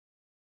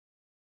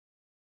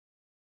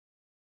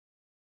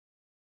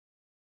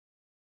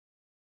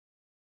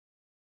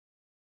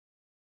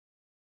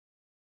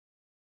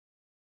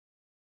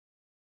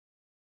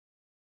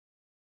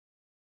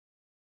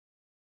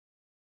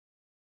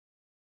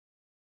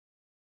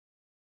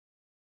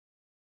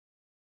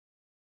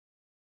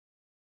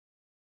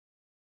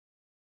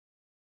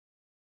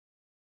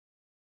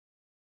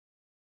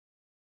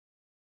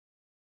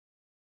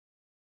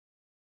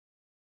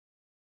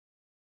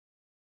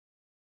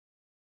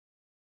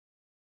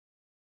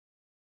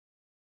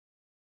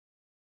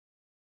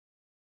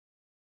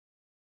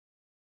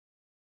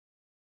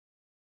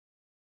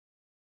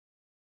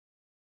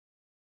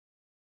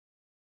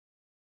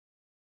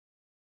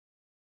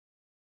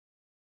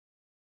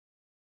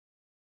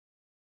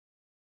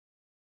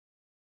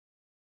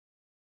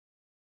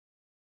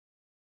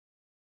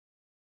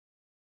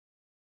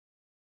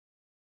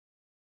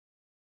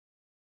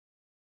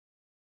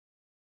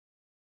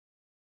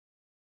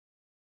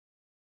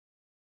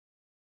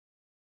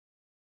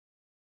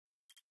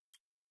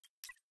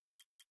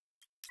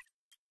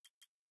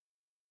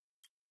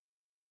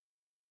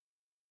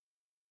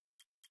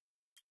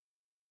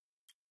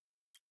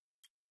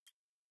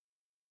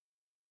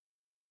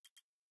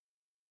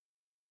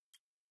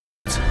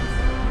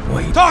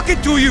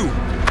Talking to you!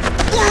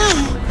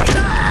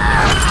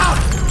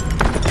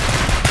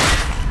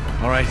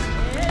 All right.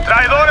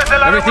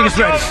 Everything is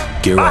ready.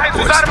 Gear up,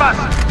 boys.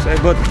 Say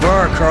about the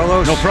bar,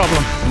 Carlos. No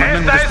problem. My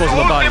men will dispose of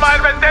the bodies.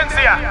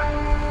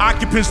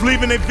 Occupants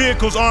leaving their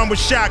vehicles armed with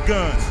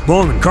shotguns.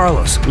 Bowman,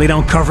 Carlos, lay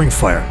down covering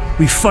fire.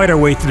 We fight our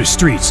way through the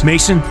streets.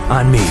 Mason,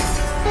 on me.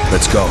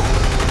 Let's go.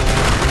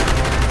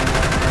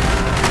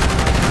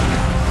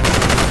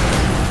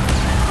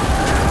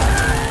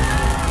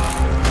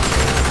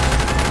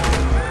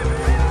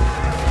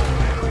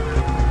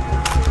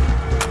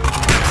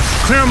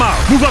 Clear them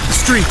out. Move up the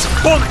streets.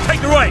 Bowman,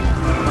 take the right.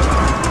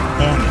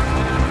 On it.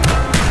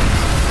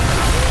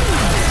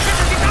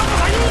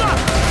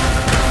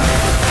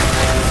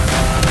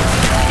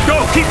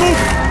 Go, keep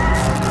moving.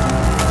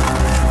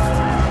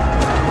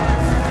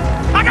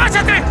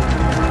 Agáchate!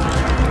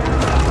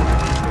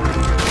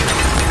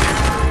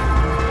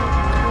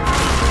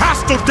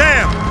 Hostile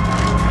down!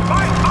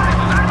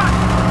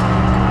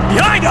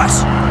 Behind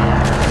us!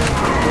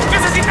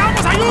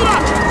 ¡Necesitamos ayuda!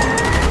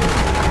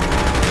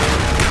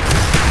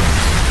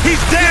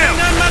 He's down!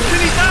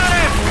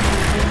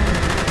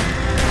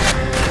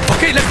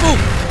 Okay, let's move.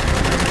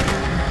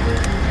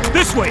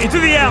 This way, into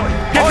the alley.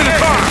 Get to the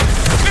car.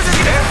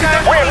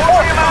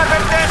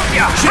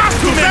 Shots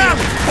to the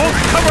alley.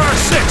 Bowman, cover our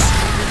six.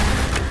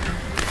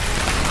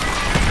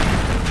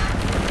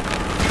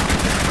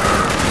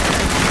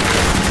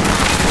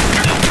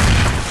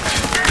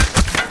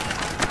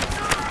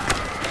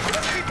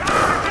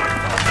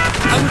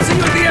 I will see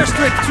you in the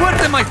airstrip.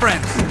 Suerte, my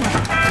friends.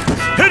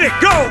 Hit it,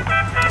 go!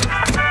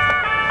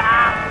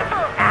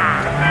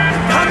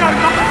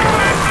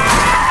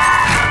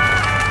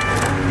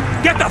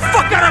 Get the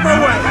fuck out of our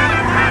way!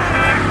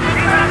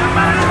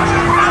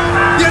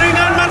 ¡Tienen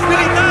armas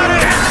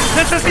militares!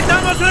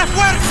 ¡Necesitamos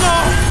refuerzo!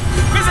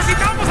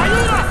 ¡Necesitamos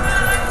ayuda!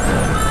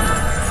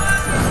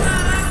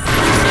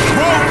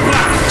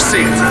 Roadblock!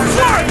 See it.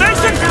 Forward,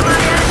 Mason!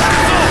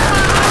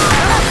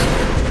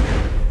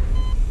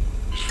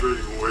 He's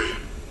fading away.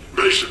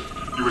 Mason,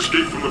 you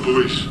escaped from the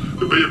police.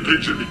 The Bay of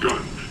Pigs had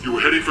begun. You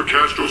were heading for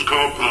Castro's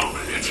compound.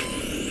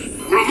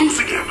 We're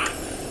losing him.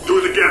 Do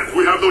it again.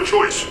 We have no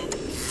choice.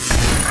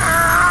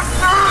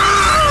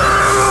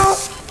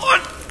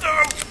 What the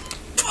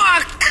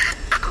fuck?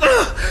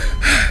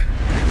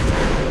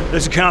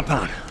 There's a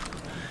compound.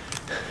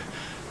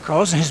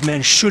 Carlos and his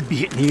men should be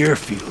hitting the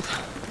airfield.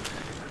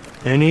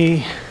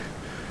 Any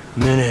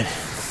minute.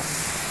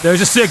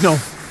 There's a signal.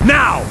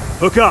 Now!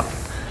 Hook up.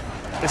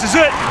 This is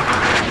it!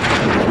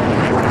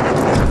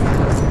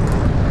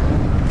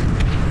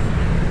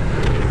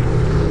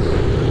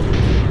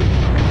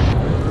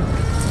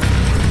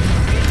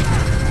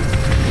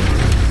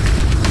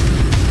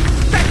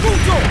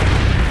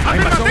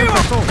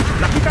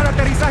 La pista de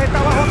aterrizaje está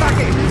bajo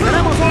ataque.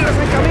 Tenemos hombres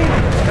en camino.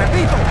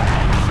 Repito.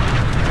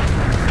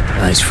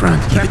 Nice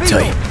front. Keep it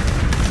tight.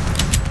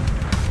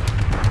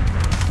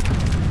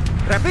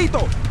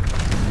 Repito.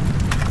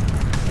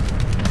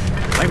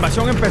 La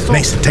invasión empezó.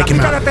 Mason, take him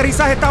La pista out. de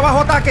aterrizaje está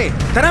bajo ataque.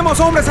 Tenemos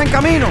hombres en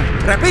camino.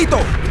 Repito.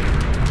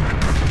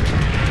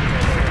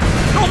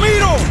 ¡No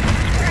miro!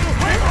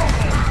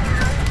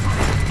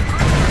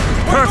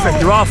 Perfect.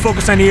 They're all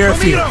focused on the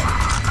airfield.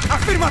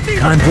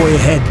 Afirmativo. Convoy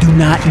ahead. Do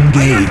not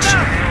engage.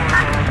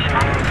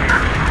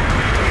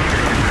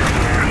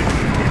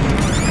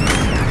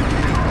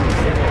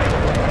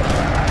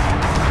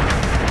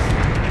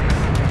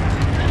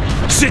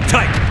 Sit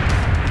tight.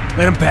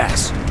 Let him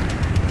pass.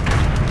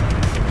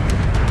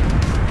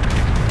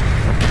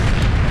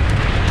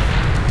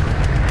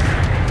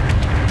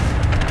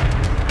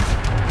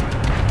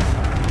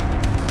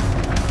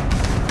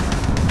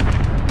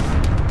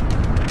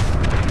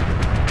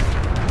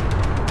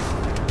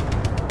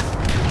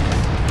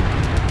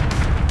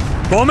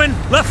 Bowman,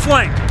 left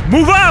flank.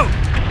 Move out!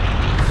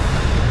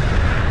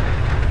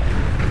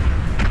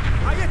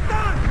 ¡Ahí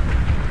están!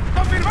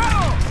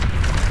 ¡Confirmado!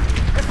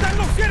 ¡Está en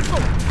lo cierto!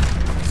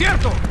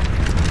 ¡Cierto!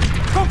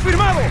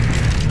 ¡Confirmado!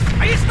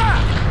 ¡Ahí está!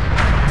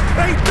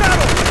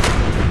 ¡Registrado!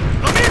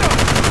 ¡Lo miro!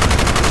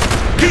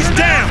 He's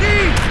down!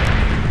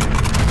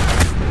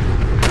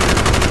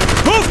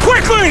 Move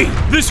quickly!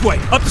 This way,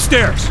 up the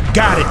stairs.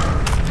 Got it.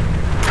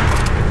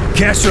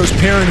 Castro's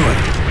paranoid.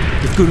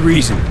 With good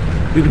reason.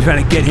 We've been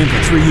trying to get him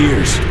for 3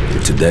 years.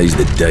 But today's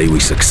the day we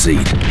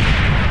succeed.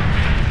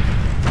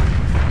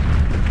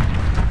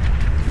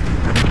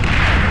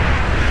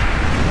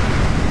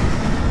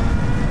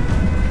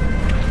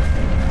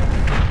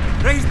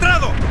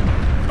 ¡Registrado!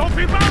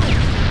 ¡Confirmado!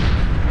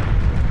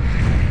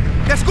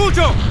 ¡Te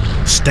escucho!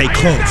 Stay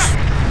close.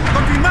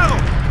 ¡Confirmado!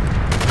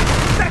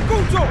 ¡Te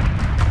escucho!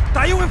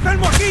 ¡Hay un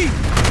enfermo aquí!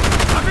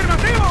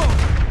 ¡Afirmativo!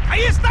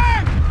 ¡Ahí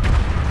están!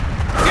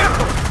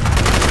 ¡Cierto!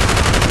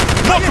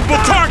 Multiple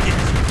targets!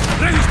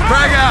 ¡Registrado!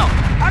 Frag out!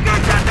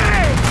 ¡Agáchate!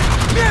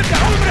 ¡Mierda!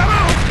 ¡Hombre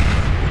abajo!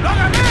 ¡Lo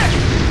gané!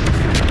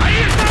 ¡Ahí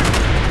están!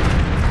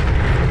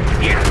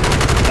 ¡Mierda!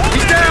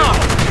 ¡Hombre abajo!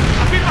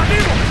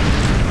 ¡Afirmativo!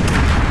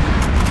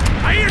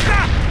 ¡Ahí está!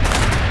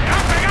 ¡Me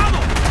han pegado!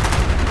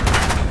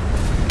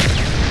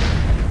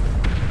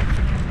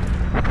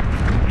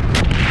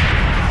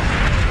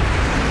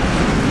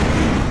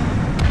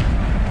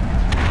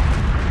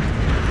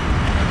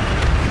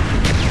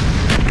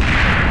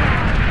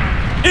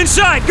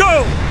 Inside,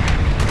 go!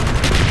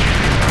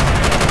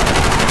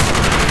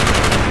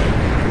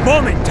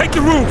 Bowman, take the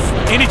roof.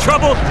 Any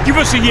trouble, give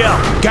us a yell.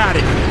 Got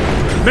it.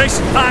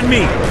 Mason, on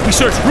me. We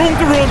search room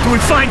to room till we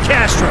find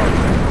Castro.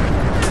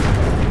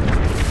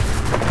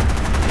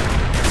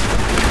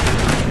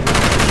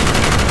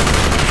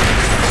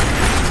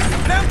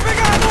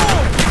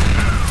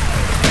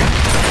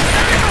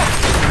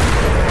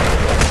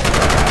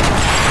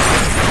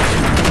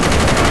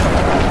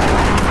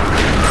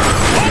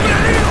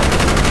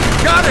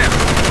 Got him!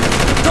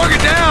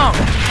 Target down!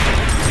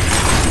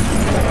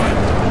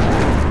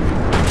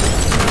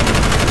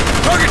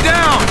 Target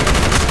down!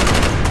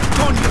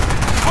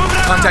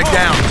 Contact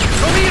down!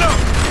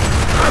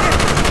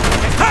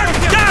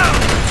 Target down!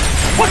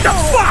 What the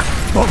fuck?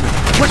 Bowman,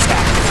 what's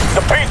that?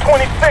 The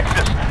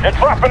P-26s, they're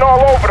dropping all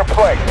over the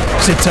place.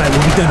 Sit tight,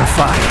 we'll be done in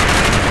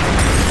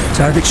 5.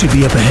 Target should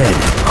be up ahead.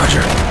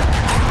 Roger.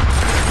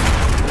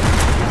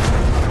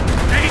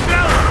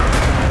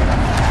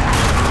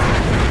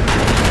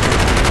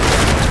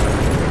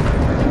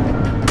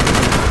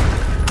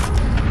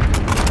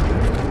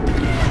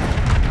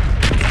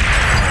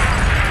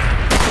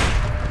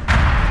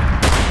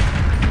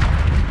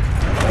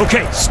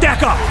 Okay,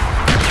 stack up.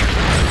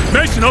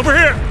 Mason, over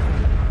here.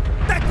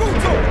 ¡Te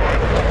escucho!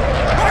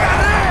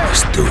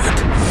 Let's do it.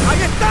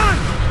 ¡Ahí están!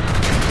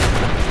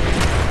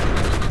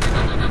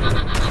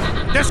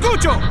 ¡Te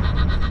escucho!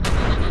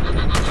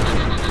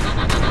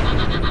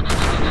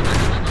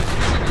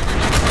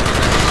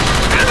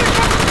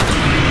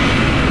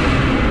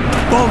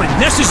 Bowman,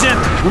 nest is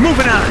empty. We're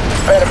moving on.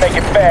 Better make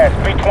it fast.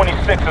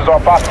 B-26s are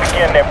about to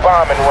begin their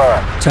bombing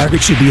run.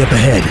 Target should be up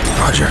ahead.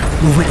 Roger.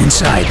 Movement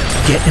inside.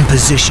 Get in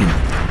position.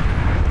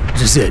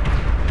 This is it.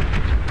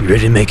 You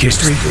ready to make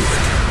history? Let's do it.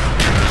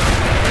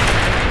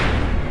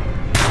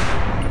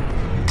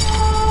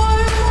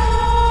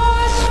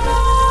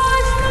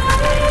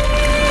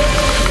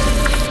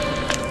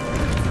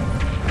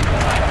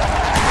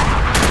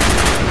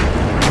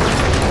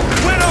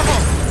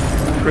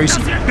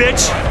 Crazy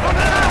bitch.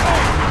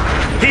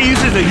 He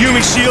uses the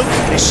human shield,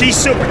 and she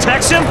still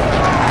protects him?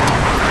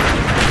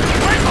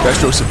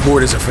 Castro's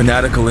supporters are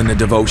fanatical in their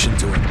devotion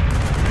to him.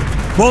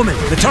 Bowman,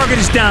 the target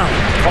is down.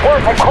 The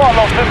word from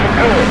Carlos isn't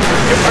good.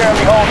 They're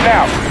barely holding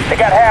out. They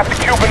got half the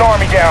Cuban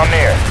army down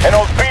there. And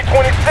those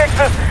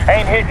B-26s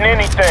ain't hitting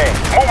anything.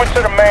 Moving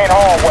to the main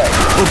hallway.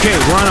 Okay,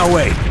 we're on our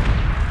way.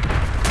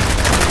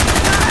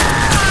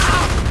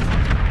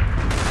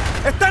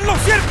 ¡Está en lo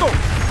cierto!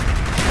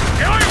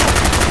 ¡Te oigo!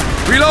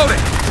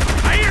 Reloading!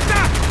 ¡Ahí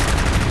está!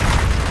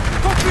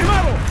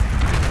 ¡Confirmado!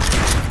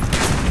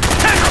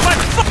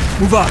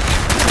 Move up.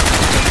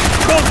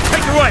 Bowman,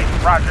 take the right.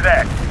 Roger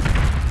that.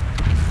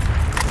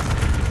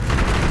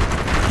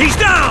 He's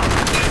down!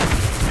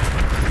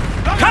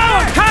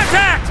 Power!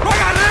 Contact! ¡Lo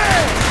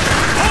agarré!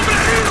 ¡Hombre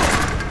herido!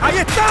 ¡Ahí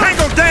está!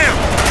 Tango down!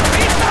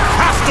 ¡Ahí está!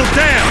 Hostile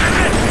down!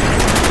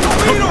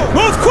 ¡Herido!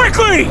 Move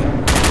quickly!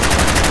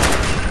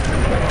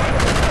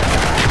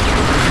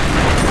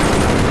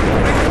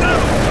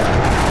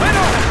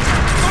 ¡Bueno!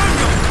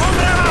 ¡Coño!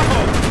 ¡Hombre abajo!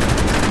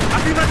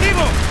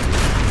 ¡Afirmativo!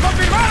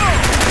 ¡Confirmado!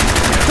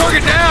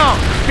 Target down!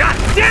 God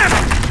damn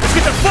it! Let's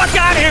get the fuck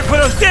out of here before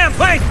those damn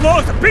planes blow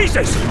us to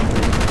pieces!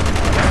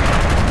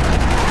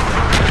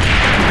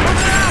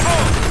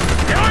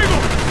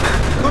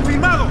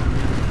 ¡Confirmado!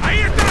 ¡Ahí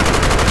está!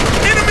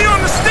 Enemy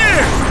on the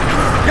stairs!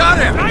 ¡Got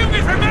him! ¡Hay un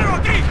enfermero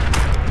aquí!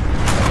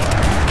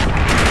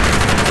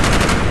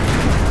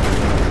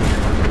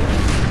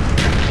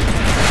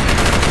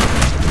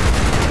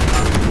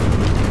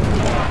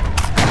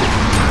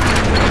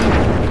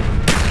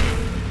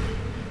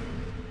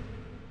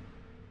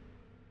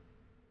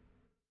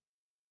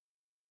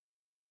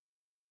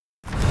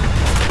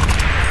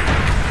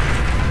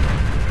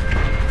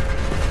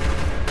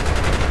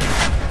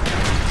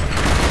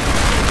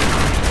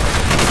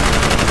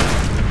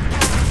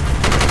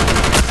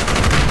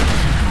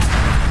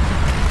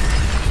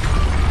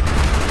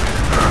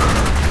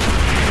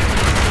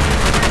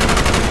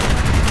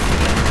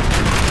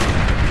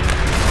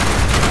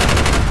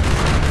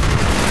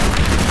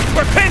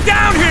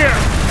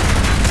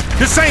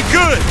 This ain't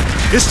good.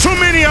 There's too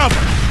many of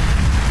them.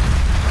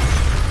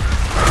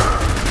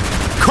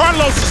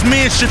 Carlos's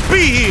men should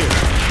be here.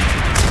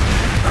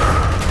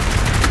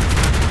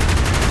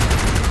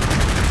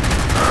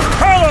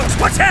 Carlos,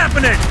 what's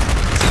happening?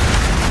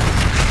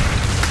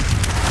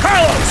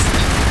 Carlos!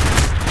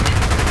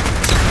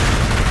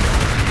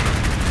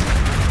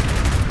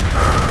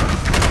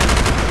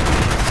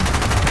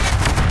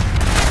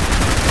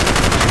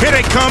 Here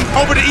they come,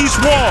 over the east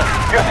wall.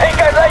 You think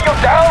I let you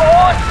down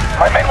once?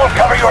 My men will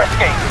cover your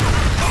escape.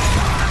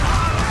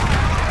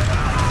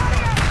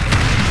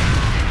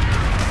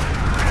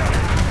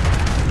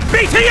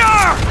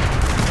 BTR!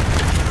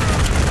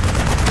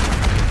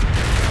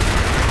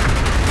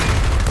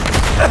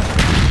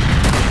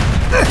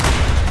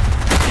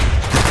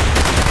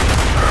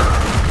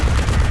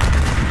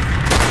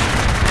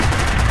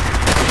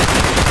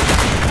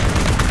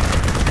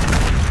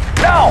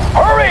 Now,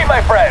 hurry,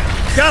 my friend!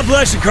 God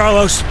bless you,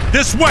 Carlos.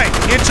 This way,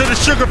 into the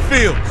sugar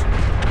fields.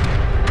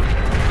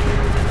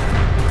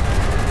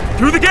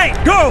 Through the gate!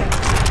 Go!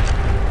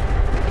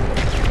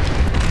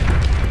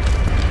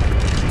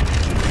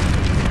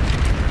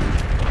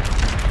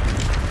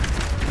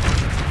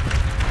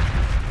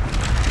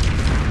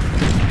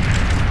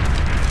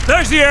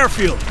 There's the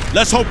airfield.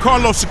 Let's hope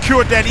Carlos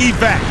secured that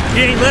evac.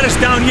 He ain't let us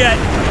down yet.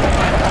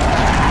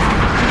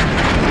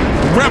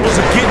 The rebels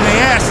are getting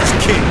their asses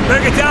kicked.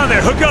 Better get down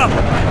there. Hook up.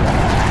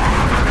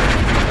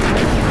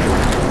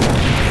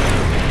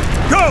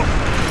 Go!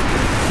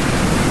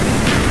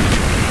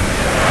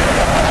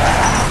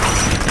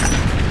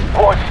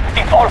 Boys,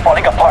 it's all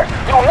falling apart.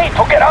 You need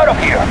to get out of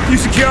here. You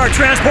secure our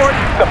transport?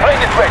 The plane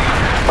is ready,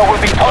 but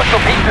we'll be torn to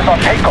pieces on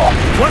takeoff.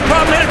 One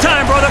problem at a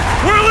time, brother.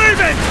 We're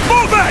leaving!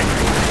 Move it!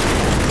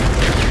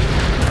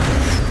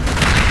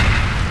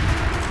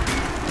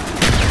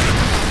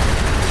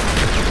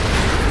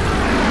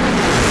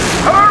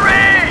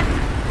 Hurry!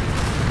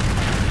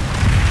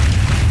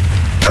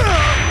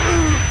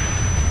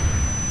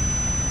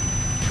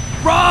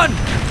 Run!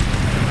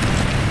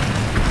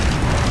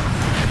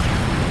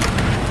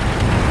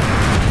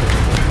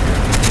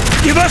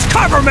 Give us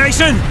cover,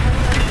 Mason!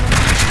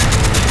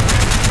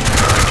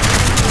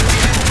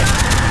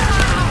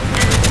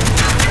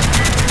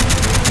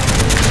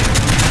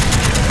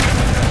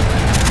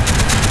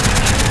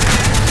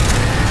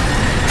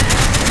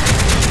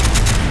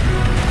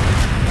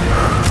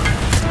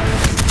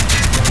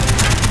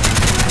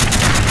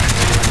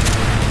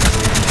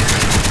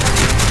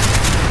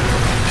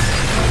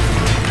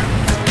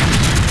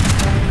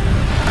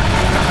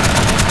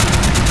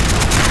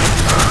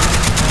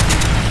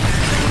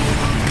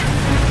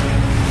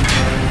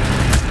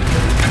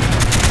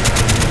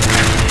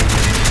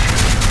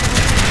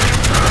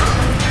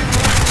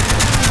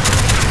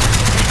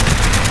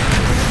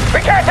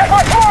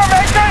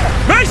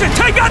 Mason,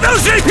 take out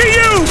those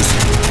APUs!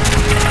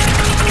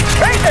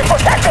 Mason,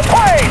 protect the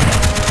plane!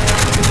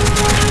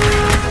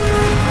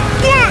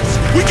 What?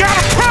 We got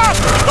a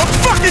problem! The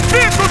fucking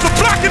vehicles are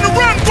blocking the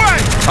runway!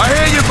 I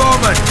hear you,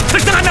 Bowman.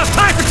 There's not enough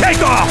time for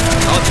takeoff!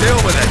 I'll deal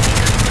with it.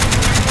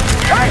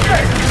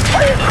 Mason!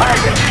 Please,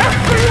 Mason! Just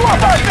screw you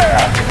up out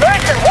there!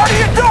 Mason, what are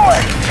you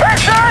doing?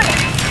 Mason!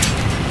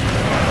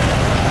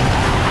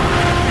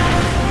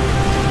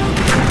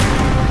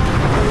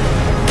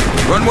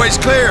 Runway's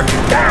clear.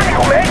 Damn you,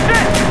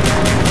 Mason!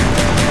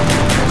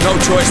 No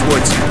choice,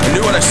 Woods. I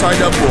knew what I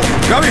signed up for.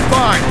 Got me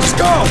fine. Just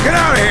go. Get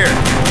out of here.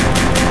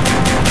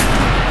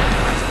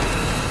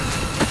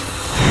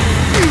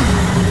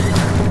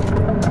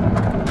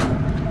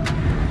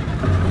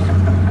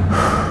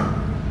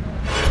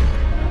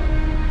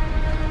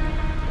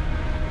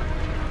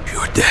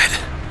 You're dead.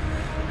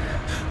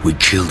 We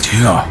killed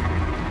you. No.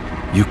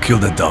 You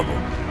killed a double.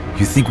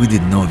 You think we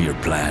didn't know of your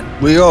plan?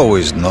 We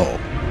always know.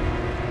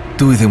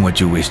 Do with him what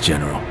you wish,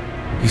 General.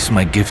 He's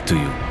my gift to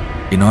you,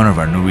 in honor of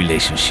our new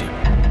relationship.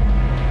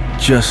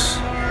 Just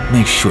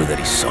make sure that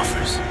he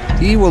suffers.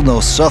 He will know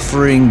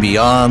suffering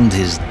beyond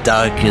his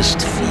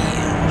darkest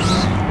fears.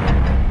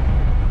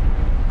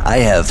 I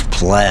have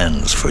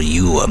plans for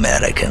you,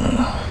 American.